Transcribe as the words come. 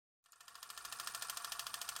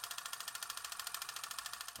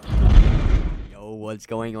Yo, what's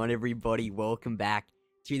going on, everybody? Welcome back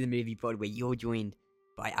to the Movie Pod, where you're joined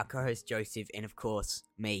by our co-host Joseph and, of course,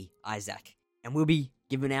 me, Isaac. And we'll be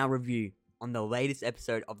giving our review on the latest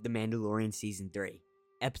episode of The Mandalorian Season 3.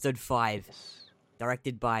 Episode 5,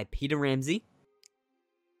 directed by Peter Ramsey,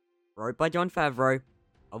 wrote by Jon Favreau,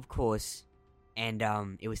 of course, and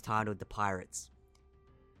it was titled The Pirates.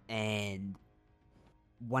 And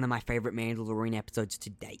one of my favorite Mandalorian episodes to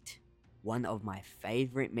date. One of my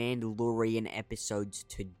favorite Mandalorian episodes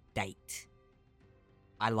to date.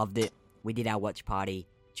 I loved it. We did our watch party.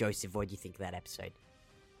 Joseph, what do you think of that episode?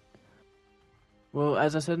 Well,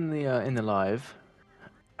 as I said in the live,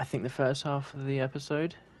 I think the first half of the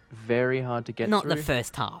episode very hard to get Not through. the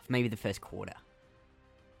first half, maybe the first quarter.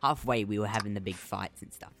 Halfway, we were having the big fights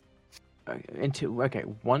and stuff.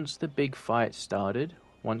 Once the big fight started,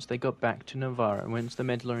 once they got back to Navarro, once the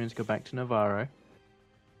Mandalorians got back to Navarro,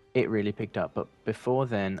 it really picked up. But before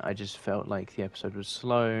then, I just felt like the episode was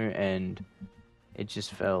slow, and it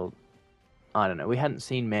just felt, I don't know. We hadn't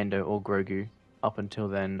seen Mando or Grogu up until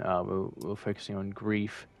then. We were focusing on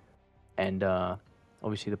Grief, and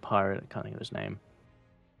obviously the pirate. I can't think of his name.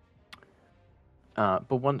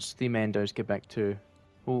 But once the Mandos get back to,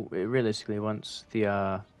 realistically, once we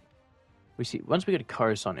go to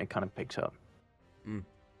Coruscant, it kind of picks up.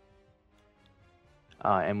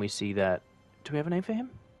 And we see that. Do we have a name for him?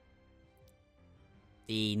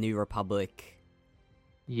 The New Republic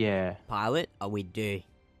pilot? Oh, we do.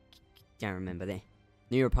 Don't remember there.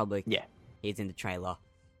 New Republic. Yeah. He's in the trailer.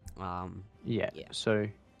 Yeah. So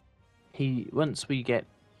he's becoming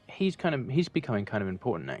kind of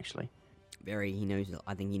important, actually. I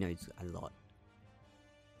think he knows a lot.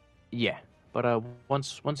 Yeah. But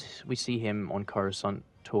once we see him on Coruscant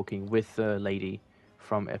talking with the lady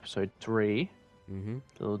from episode 3, the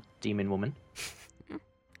little demon woman,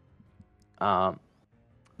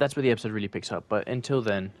 that's where the episode really picks up. But until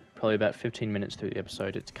then, probably about 15 minutes through the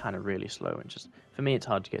episode, it's kind of really slow, and just, for me, it's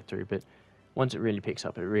hard to get through. But once it really picks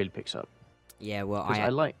up, it really picks up. Yeah, well, I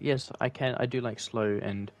do like slow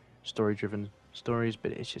and story-driven stories,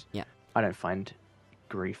 but it's just, I don't find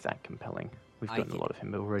Grief that compelling. We've gotten a lot of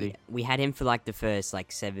him already. Yeah, we had him for like the first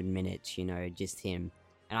 7 minutes, just him.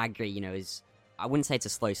 And I agree, I wouldn't say it's a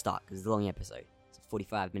slow start because it's a long episode. It's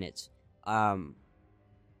 45 minutes.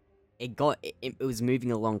 It was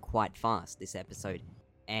moving along quite fast, this episode.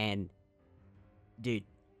 And, dude,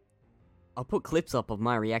 I'll put clips up of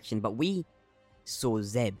my reaction, but we saw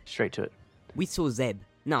Zeb. Straight to it. We saw Zeb.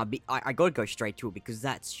 I gotta go straight to it because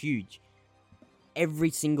that's huge. Every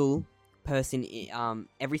single person,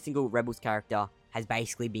 every single Rebels character has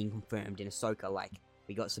basically been confirmed in Ahsoka. Like,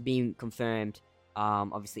 we got Sabine confirmed,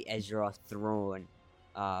 obviously Ezra, Thrawn,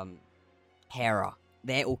 Hera.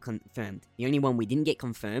 They're all confirmed. The only one we didn't get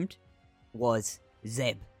confirmed was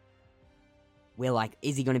Zeb. We're like,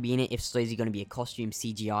 is he going to be in it? If so, is he going to be a costume,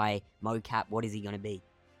 CGI, mocap? What is he going to be?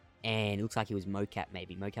 And it looks like it was mocap,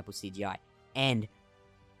 maybe. Mocap or CGI. And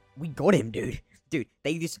we got him, dude. Dude,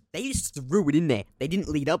 they just threw it in there. They didn't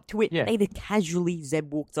lead up to it. Yeah. They just casually,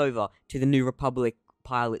 Zeb walks over to the New Republic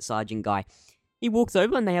pilot sergeant guy. He walks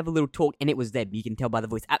over and they have a little talk, and it was Zeb. You can tell by the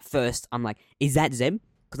voice. At first, I'm like, is that Zeb?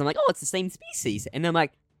 Because I'm like, oh, it's the same species. And I'm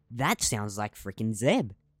like, that sounds like freaking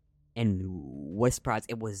Zeb. And we're surprised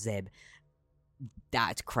it was Zeb.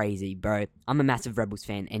 That's crazy, bro. I'm a massive Rebels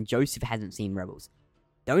fan, and Joseph hasn't seen Rebels.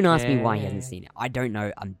 Don't ask me why he hasn't seen it. I don't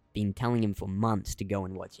know. I've been telling him for months to go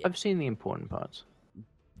and watch it. I've seen the important parts.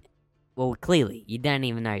 Well, clearly, you don't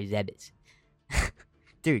even know who Zeb is.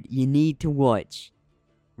 Dude, you need to watch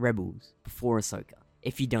Rebels before Ahsoka.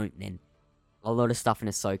 If you don't, then a lot of stuff in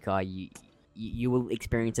Ahsoka, you will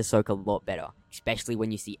experience Ahsoka a lot better. Especially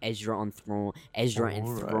when you see Ezra and Thrawn.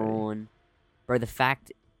 Bro, the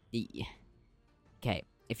fact... Okay,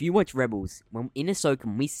 if you watch Rebels, in Ahsoka,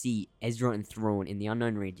 when we see Ezra and Thrawn in the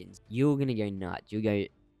unknown regions, you're gonna go nuts. You'll go...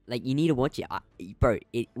 you need to watch it. Bro,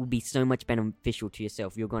 it will be so much beneficial to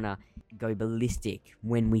yourself. You're gonna go ballistic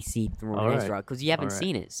when we see Thrawn and Ezra, because you haven't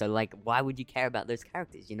seen it. So, why would you care about those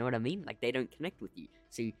characters? You know what I mean? They don't connect with you.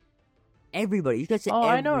 So, everybody... You guys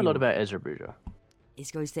I know a lot about Ezra Bridger.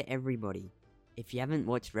 This goes to everybody. If you haven't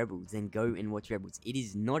watched Rebels, then go and watch Rebels. It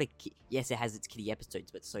is not yes, it has its kiddie episodes,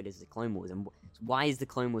 but so does the Clone Wars. And why is the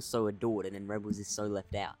Clone Wars so adored and then Rebels is so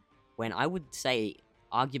left out? When I would say,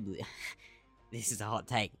 arguably, this is a hot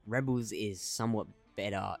take, Rebels is somewhat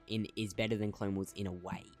better than Clone Wars in a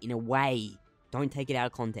way. In a way, don't take it out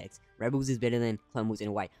of context. Rebels is better than Clone Wars in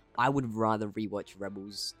a way. I would rather rewatch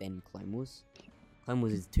Rebels than Clone Wars. Clone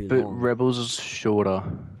Wars is too long. But Rebels is shorter.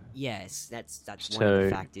 Yes, that's So one of the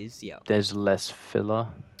factors. Yeah, there's less filler.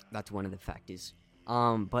 that's one of the factors.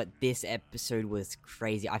 But this episode was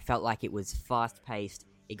crazy. I felt like it was fast paced.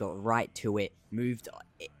 It got right to it.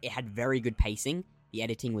 It had very good pacing. The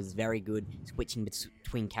editing was very good, switching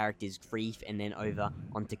between characters, Grief, and then over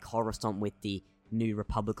onto Coruscant with the New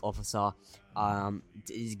Republic officer.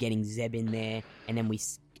 Is getting Zeb in there, and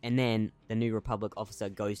then the New Republic officer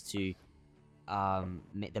goes to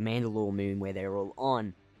the Mandalore moon where they're all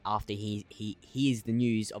on after he hears the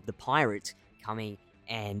news of the pirates coming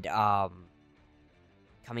and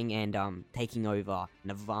taking over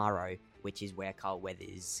Navarro, which is where Carl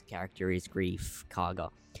Weathers' character is, Grief Karga.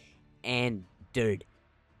 And dude,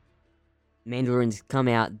 Mandalorians come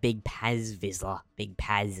out, Big Paz Vizsla, Big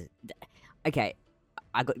Paz. Okay,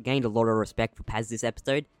 I gained a lot of respect for Paz this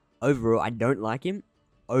episode. Overall, I don't like him.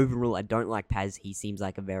 Overall, I don't like Paz. He seems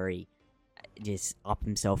like a very just up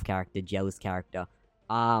himself character, jealous character.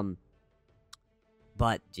 But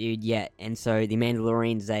dude, yeah, and so the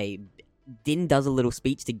Mandalorians, Din does a little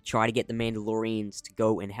speech to try to get the Mandalorians to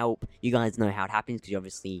go and help. You guys know how it happens because you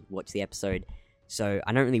obviously watched the episode. So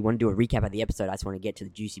I don't really want to do a recap of the episode. I just want to get to the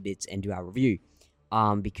juicy bits and do our review.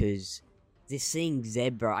 Because just seeing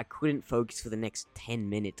Zeb, bro, I couldn't focus for the next 10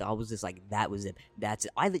 minutes. I was just like, that was Zeb. That's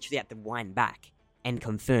it. I literally had to wind back and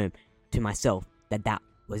confirm to myself that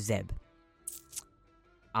was Zeb.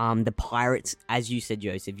 The pirates, as you said,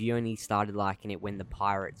 Joseph, you only started liking it when the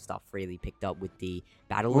pirate stuff really picked up with the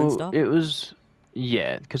battle and stuff. It was,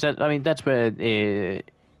 yeah, because that's where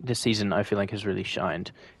this season I feel like has really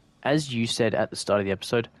shined. As you said at the start of the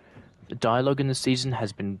episode, the dialogue in the season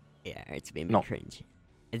has been it's been a bit cringe.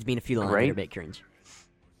 It's been a few lines that are a bit cringe.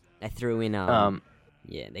 They threw in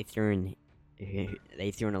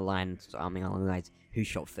they threw in a line along the lines, "Who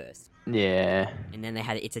shot first?" Yeah. And then they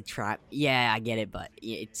had it's a trap. Yeah, I get it, but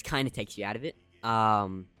it kind of takes you out of it.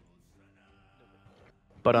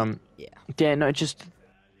 Yeah, no, just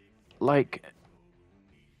like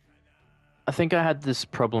I think I had this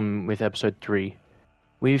problem with episode 3.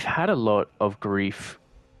 We've had a lot of Grief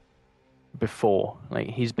before. Like,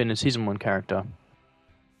 he's been a season 1 character.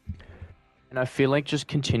 And I feel like just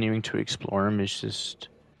continuing to explore him is just...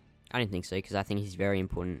 I don't think so, because I think he's a very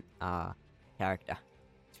important character.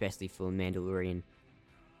 Especially for Mandalorian.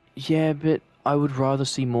 Yeah, but I would rather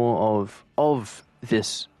see more of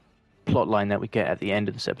this plotline that we get at the end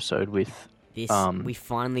of this episode with we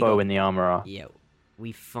finally Bo and the Armorer. Yeah,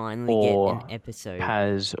 we finally get an episode.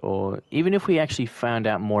 Paz, or even if we actually found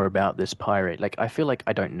out more about this pirate, like I feel like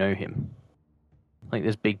I don't know him. Like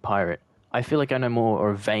this big pirate, I feel like I know more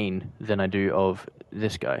of Vane than I do of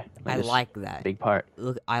this guy. I like that big pirate.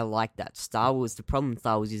 Look, I like that. Star Wars. The problem with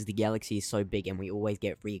Star Wars is the galaxy is so big, and we always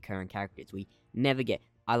get recurring characters. We never get.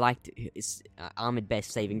 I liked Armored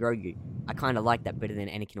Best saving Grogu. I kind of like that better than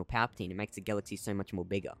Anakin or Palpatine. It makes the galaxy so much more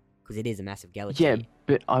bigger. Because it is a massive galaxy. Yeah,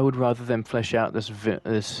 but I would rather them flesh out this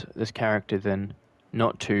character than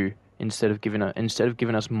not to instead of giving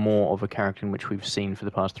us more of a character in which we've seen for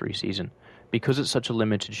the past 3 seasons. Because it's such a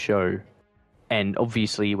limited show, and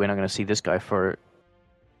obviously we're not going to see this guy for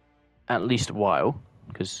at least a while,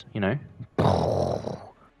 because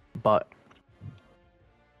but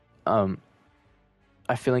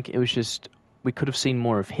I feel like it was just we could have seen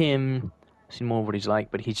more of him. Seen more of what he's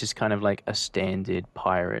like, but he's just kind of like a standard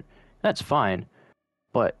pirate. That's fine,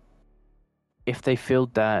 but if they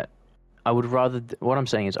filled that, I would rather. What I'm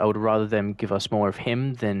saying is, I would rather them give us more of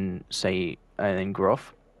him than say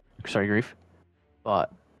Grief.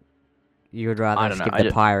 But you would rather skip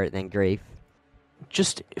the pirate than Grief.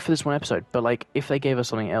 Just for this one episode, but like if they gave us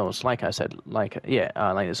something else, like I said, like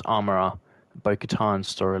this Armorer, Bo-Katan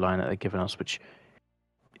storyline that they've given us, which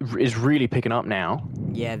is really picking up now.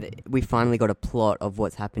 Yeah, we finally got a plot of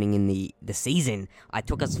what's happening in the season. It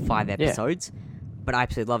took us 5 episodes, but I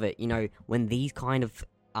absolutely love it. When these kind of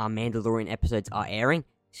Mandalorian episodes are airing,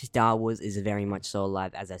 Star Wars is very much so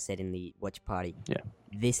alive, as I said in the watch party. Yeah.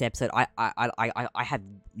 This episode, I have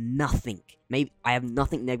nothing. Maybe I have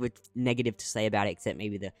nothing negative to say about it except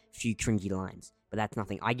maybe the few cringy lines. But that's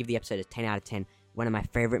nothing. I give the episode a 10 out of 10. One of my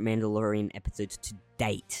favorite Mandalorian episodes to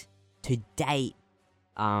date.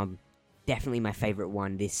 Definitely my favorite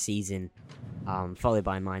one this season, followed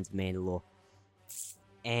by Mines of Mandalore.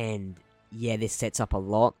 And yeah, this sets up a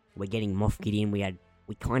lot. We're getting Moff Gideon. We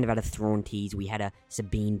kind of had a Thrawn tease. We had a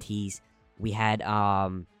Sabine tease. We had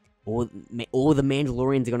all the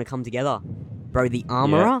Mandalorians are gonna come together, bro. The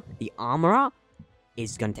Armorer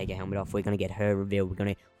is gonna take her helmet off. We're gonna get her revealed.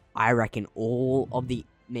 I reckon all of the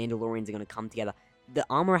Mandalorians are gonna come together. The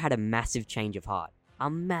Armorer had a massive change of heart.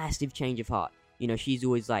 She's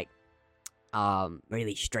always like,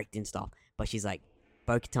 really strict and stuff. But she's like,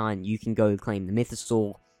 Bo-Katan, you can go claim the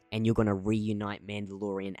Mythosaur. and you're gonna reunite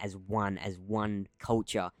Mandalorian as one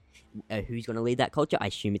culture. Who's gonna lead that culture? I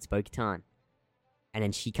assume it's Bo-Katan. And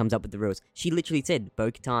then she comes up with the rules. She literally said,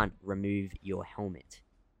 Bo-Katan, remove your helmet.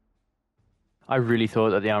 I really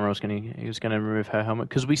thought that the armor was gonna remove her helmet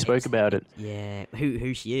because we spoke about it. Yeah,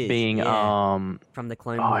 who she is. Being from the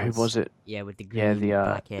Clone Wars. who was it? Yeah, with the green,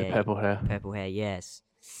 black hair, the purple hair. Purple hair, yes.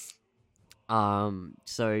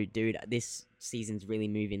 So dude, this season's really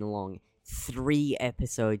moving along. 3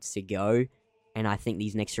 episodes to go, and I think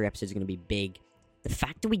these next 3 episodes are gonna be big. The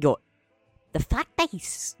fact that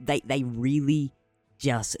they really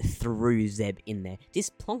just threw Zeb in there.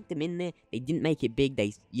 Just plonked him in there. They didn't make it big.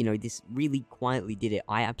 They, this really quietly did it.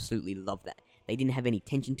 I absolutely love that. They didn't have any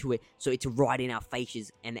tension to it, so it's right in our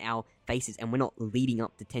faces, and we're not leading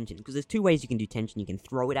up to tension. Because there's 2 ways you can do tension. You can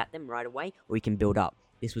throw it at them right away, or you can build up.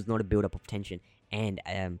 This was not a build-up of tension. And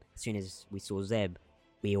as soon as we saw Zeb,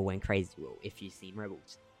 we all went crazy. Well, if you've seen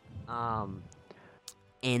Rebels.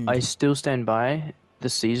 And I still stand by. The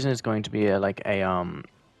season is going to be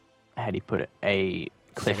how do you put it? A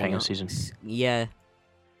cliffhanger season. Yeah.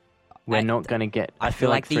 We're not going to get... I feel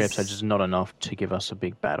like 3 these episodes is not enough to give us a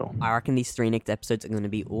big battle. I reckon these 3 next episodes are going to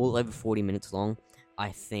be all over 40 minutes long.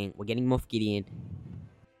 I think we're getting Moff Gideon.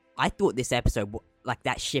 I thought this episode, like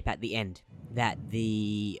that ship at the end, that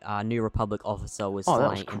the New Republic officer was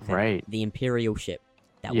flying... that was great. The Imperial ship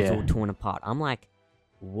that was all torn apart. I'm like,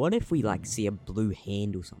 what if we see a blue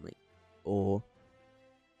hand or something? Or...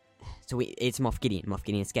 So it's Moff Gideon. Moff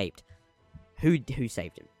Gideon escaped. Who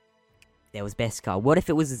saved him? There was Beskar. What if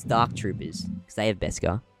it was his Dark Troopers? Because they have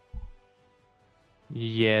Beskar.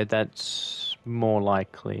 Yeah, that's more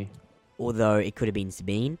likely. Although it could have been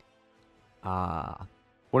Sabine. What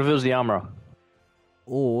if it was the Armorer?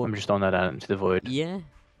 Or... I'm just throwing that out into the void. Yeah.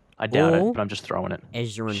 I doubt it, but I'm just throwing it.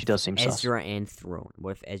 She does seem sus. Ezra and Thrawn.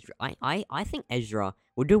 What if Ezra... I think Ezra...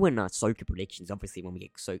 We'll do in Ahsoka predictions, obviously, when we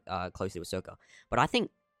get closer to Ahsoka. But I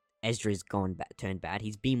think Ezra's turned bad.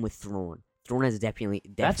 He's been with Thrawn. Thrawn has definitely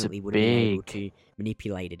would have been able to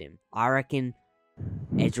manipulate him. I reckon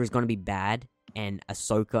Ezra's going to be bad, and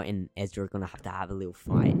Ahsoka and Ezra are going to have a little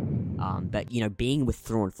fight. But, being with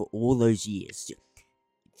Thrawn for all those years,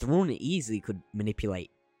 Thrawn easily could manipulate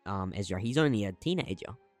Ezra. He's only a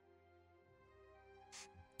teenager.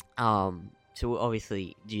 So we'll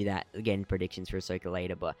obviously do that, again, predictions for Ahsoka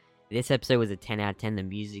later, but this episode was a 10 out of 10. The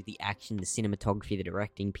music, the action, the cinematography, the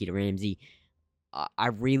directing, Peter Ramsey. I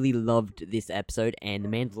really loved this episode, and The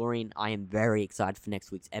Mandalorian, I am very excited for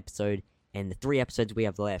next week's episode, and the 3 episodes we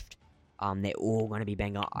have left, they're all going to be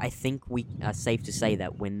banger. I think we are safe to say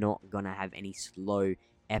that we're not going to have any slow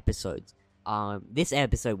episodes. This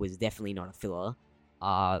episode was definitely not a filler.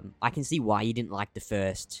 I can see why you didn't like the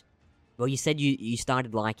first... Well, you said you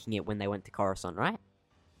started liking it when they went to Coruscant, right?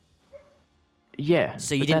 Yeah.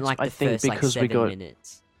 So you didn't like the first 7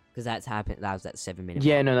 minutes? Because that was that 7 minute.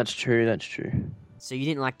 Yeah, no, that's true. So you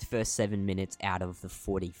didn't like the first 7 minutes out of the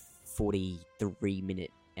 43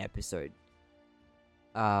 minute episode.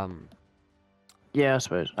 Yeah, I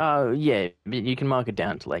suppose. Yeah, you can mark it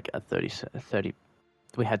down to like a 30.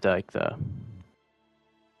 We had I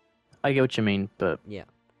get what you mean, but yeah.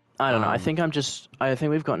 I don't know. I think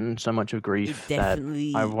we've gotten so much of grief that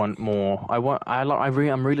I want more.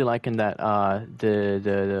 I'm really liking that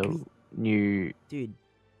the new dude.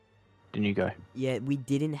 The new guy. Yeah, we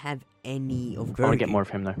didn't have any of Grogu. I want to get more of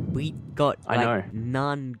him though. We got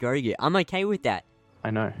none Grogu. I'm okay with that.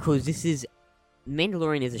 I know. Because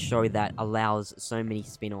Mandalorian is a show that allows so many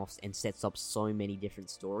spin-offs and sets up so many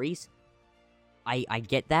different stories. I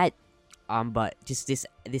get that. But just this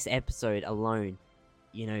episode alone,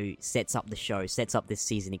 sets up the show, sets up this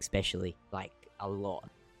season especially, like, a lot.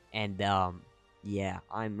 And, yeah,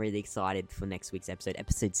 I'm really excited for next week's episode.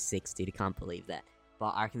 Episode 6, dude, I can't believe that.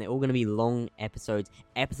 But I reckon they're all going to be long episodes.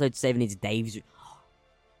 Episode 7 is Dave's...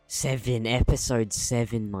 7, episode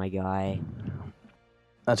 7, my guy.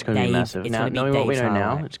 That's going to be massive. Now, knowing what we know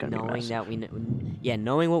now, it's going to be massive.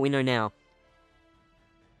 Knowing what we know now.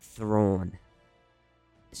 Thrawn.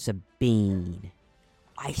 Sabine.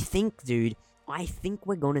 I think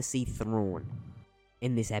we're going to see Thrawn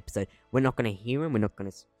in this episode. We're not going to hear him. We're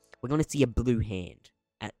going to see a blue hand.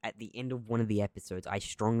 At the end of one of the episodes, I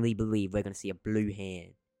strongly believe we're going to see a blue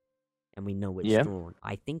hand. And we know it's Thrawn.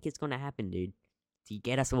 I think it's going to happen, dude. To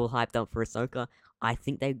get us all hyped up for Ahsoka, I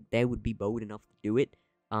think they would be bold enough to do it.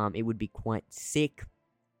 It would be quite sick.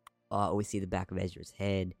 We see the back of Ezra's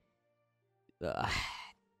head.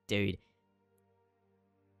 Dude.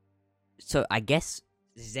 So, I guess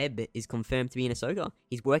Zeb is confirmed to be in Ahsoka.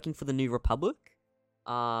 He's working for the New Republic.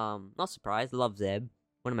 Not surprised. Love Zeb.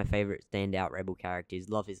 One of my favorite standout Rebel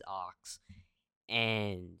characters. Love his arcs.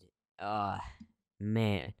 and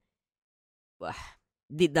man,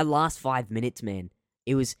 the last 5 minutes, man,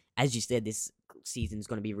 it was, as you said, this season's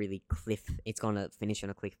gonna be really it's gonna finish on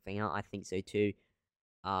a cliffhanger. I think so too.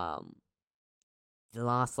 Um, the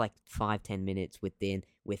last like 5-10 minutes with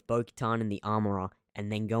Bo-Katan and the Armorer,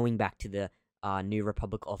 and then going back to the New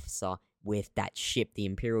Republic officer with that ship, the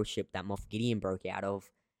Imperial ship that Moff Gideon broke out of.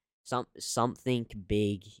 Something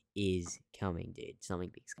big is coming, dude. Something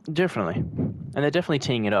big's coming. Definitely, and they're definitely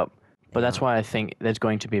teeing it up. But that's why I think there's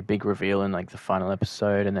going to be a big reveal in like the final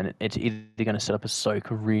episode, and then it's either going to set up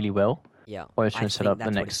Ahsoka really well, Yeah, or it's going to set up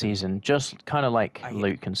the next season, just kind of like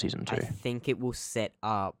Luke in season 2. I think it will set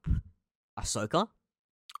up Ahsoka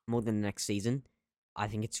more than the next season. I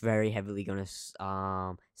think it's very heavily going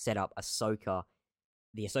to set up Ahsoka,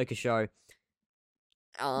 the Ahsoka show.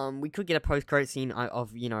 We could get a post-credit scene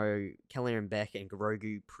of Kelly and Beck and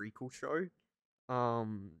Grogu prequel show,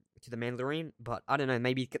 to the Mandalorian. But I don't know.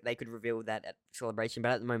 Maybe they could reveal that at Celebration.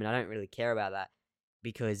 But at the moment, I don't really care about that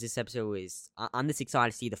because this episode is. I'm just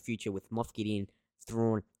excited to see the future with Moff Gideon,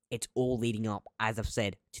 Thrawn. It's all leading up, as I've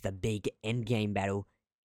said, to the big endgame battle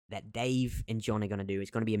that Dave and John are gonna do.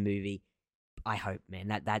 It's gonna be a movie. I hope,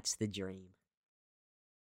 man. That's the dream.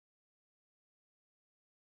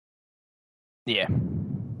 Yeah.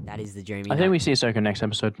 That is the dream. I think we see Ahsoka next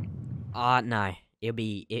episode. No. It'll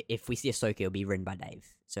be, if we see Ahsoka, it'll be written by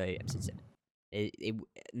Dave. So episode 7.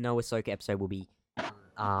 No Ahsoka episode will be.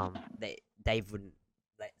 Dave wouldn't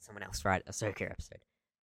let someone else write Ahsoka episode.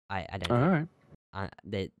 I don't. All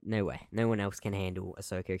right. No way. No one else can handle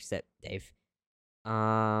Ahsoka except Dave.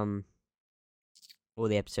 All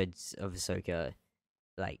the episodes of Ahsoka,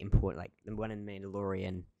 like important, like the one in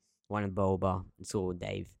Mandalorian, one in Boba, it's all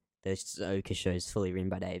Dave. The Ahsoka show is fully written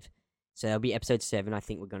by Dave. So it'll be episode 7. I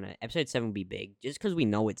think episode 7 will be big, just because we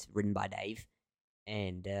know it's written by Dave,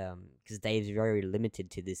 and because Dave's very limited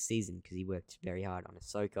to this season because he worked very hard on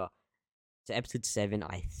Ahsoka. So episode 7,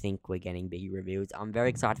 I think we're getting big reveals. I'm very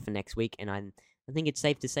excited for next week, and I think it's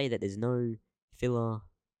safe to say that there's no filler,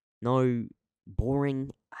 no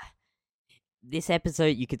boring. This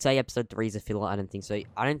episode, you could say episode 3 is a filler. I don't think so.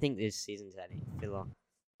 I don't think this season's had any filler,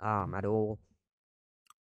 at all.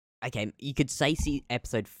 Okay, you could say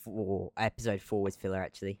episode 4 was filler,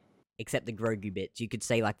 actually. Except the Grogu bits. You could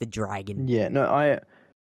say, like, the dragon. Yeah,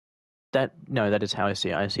 that is how I see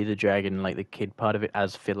it. I see the dragon, like the kid part of it,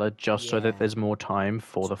 as filler, just so that there's more time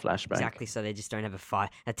for the flashback. Exactly, so they just don't have a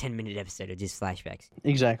 10-minute episode of just flashbacks.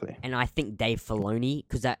 Exactly. And I think Dave Filoni,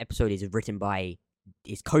 because that episode is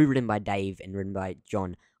co-written by Dave and written by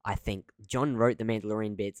John. I think John wrote the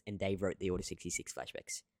Mandalorian bits and Dave wrote the Order 66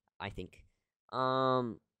 flashbacks. I think.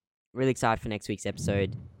 Really excited for next week's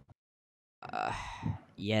episode.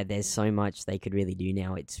 Yeah, there's so much they could really do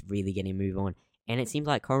now. It's really getting a move on. And it seems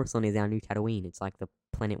like Coruscant is our new Tatooine. It's like the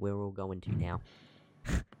planet we're all going to now.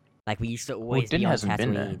 Like, we used to always be on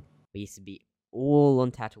Tatooine. We used to be all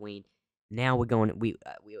on Tatooine. Now we're going... We're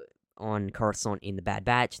on Coruscant in the Bad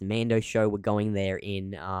Batch, the Mando show. We're going there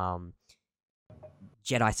in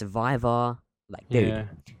Jedi Survivor. Like, dude. Yeah.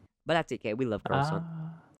 But that's okay. We love Coruscant.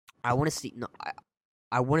 I want to see... No,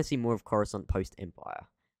 I want to see more of Coruscant post-Empire.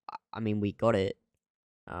 I mean, we got it.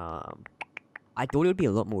 I thought it would be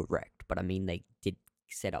a lot more wrecked, but I mean, they did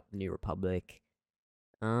set up the New Republic.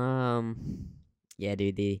 Yeah,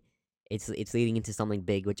 dude, it's leading into something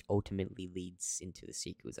big, which ultimately leads into the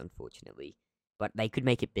sequels, unfortunately. But they could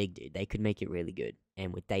make it big, dude. They could make it really good.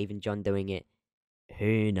 And with Dave and John doing it,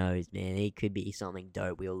 who knows, man? It could be something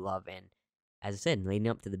dope we'll love. And as I said, leading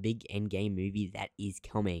up to the big endgame movie that is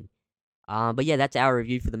coming. But yeah, that's our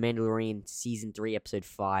review for The Mandalorian Season 3, Episode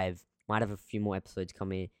 5. Might have a few more episodes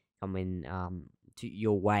coming to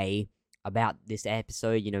your way about this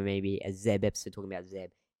episode. You know, maybe a Zeb episode talking about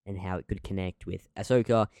Zeb and how it could connect with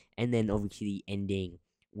Ahsoka. And then obviously the ending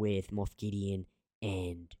with Moff Gideon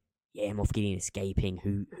and, yeah, Moff Gideon escaping.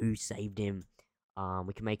 Who saved him?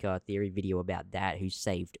 We can make a theory video about that. Who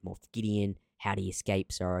saved Moff Gideon? How did he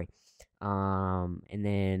escape? Sorry. And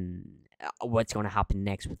then what's going to happen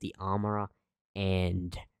next with the Armorer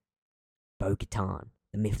and Bo-Katan,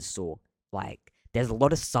 the Mythosaur. Like, there's a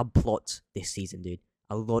lot of subplots this season, dude.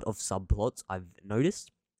 A lot of subplots, I've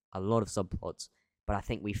noticed. A lot of subplots. But I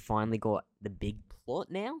think we finally got the big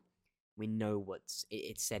plot now. We know it's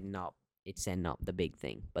setting up. It's setting up the big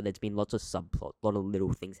thing. But there's been lots of subplots, a lot of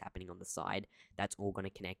little things happening on the side. That's all going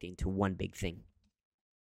to connect into one big thing.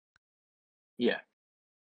 Yeah.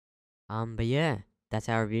 But yeah, that's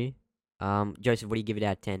our review. Joseph, what do you give it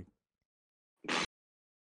out of 10?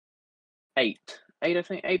 8. 8, I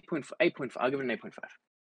think. 8.5. I'll give it an 8.5.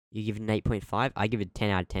 You give it an 8.5? I give it 10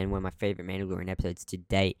 out of 10. One of my favorite Mandalorian episodes to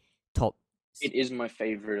date. Top It is my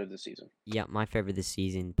favorite of the season. Yeah, my favorite this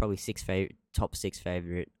season. Probably top 6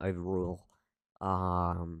 favorite overall.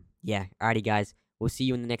 Yeah. Alrighty, guys. We'll see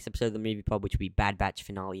you in the next episode of the Movie Pod, which will be Bad Batch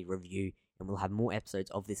finale review, and we'll have more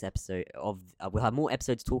episodes of this episode we'll have more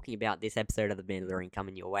episodes talking about this episode of the Mandalorian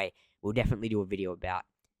coming your way. We'll definitely do a video about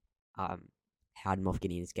how did Moff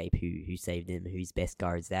Gideon escape, who saved him, whose best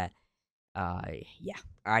guard is that. Yeah.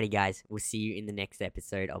 Alrighty, guys. We'll see you in the next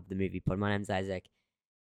episode of the Movie Pod. My name's Isaac,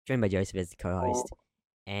 joined by Joseph as the co-host.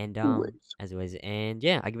 And as always, and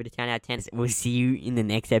yeah, I give it a 10 out of 10. We'll see you in the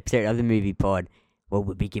next episode of the Movie Pod, where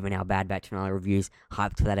we'll be giving our Bad Batch finale reviews.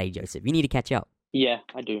 Hyped for that, Joseph. You need to catch up. Yeah,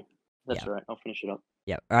 I do. That's Yeah. right. I'll finish it up.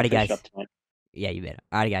 Yeah. Alrighty, Finish it guys. up tonight. Yeah, you better.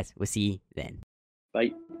 Alrighty, guys. We'll see you then.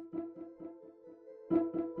 Bye.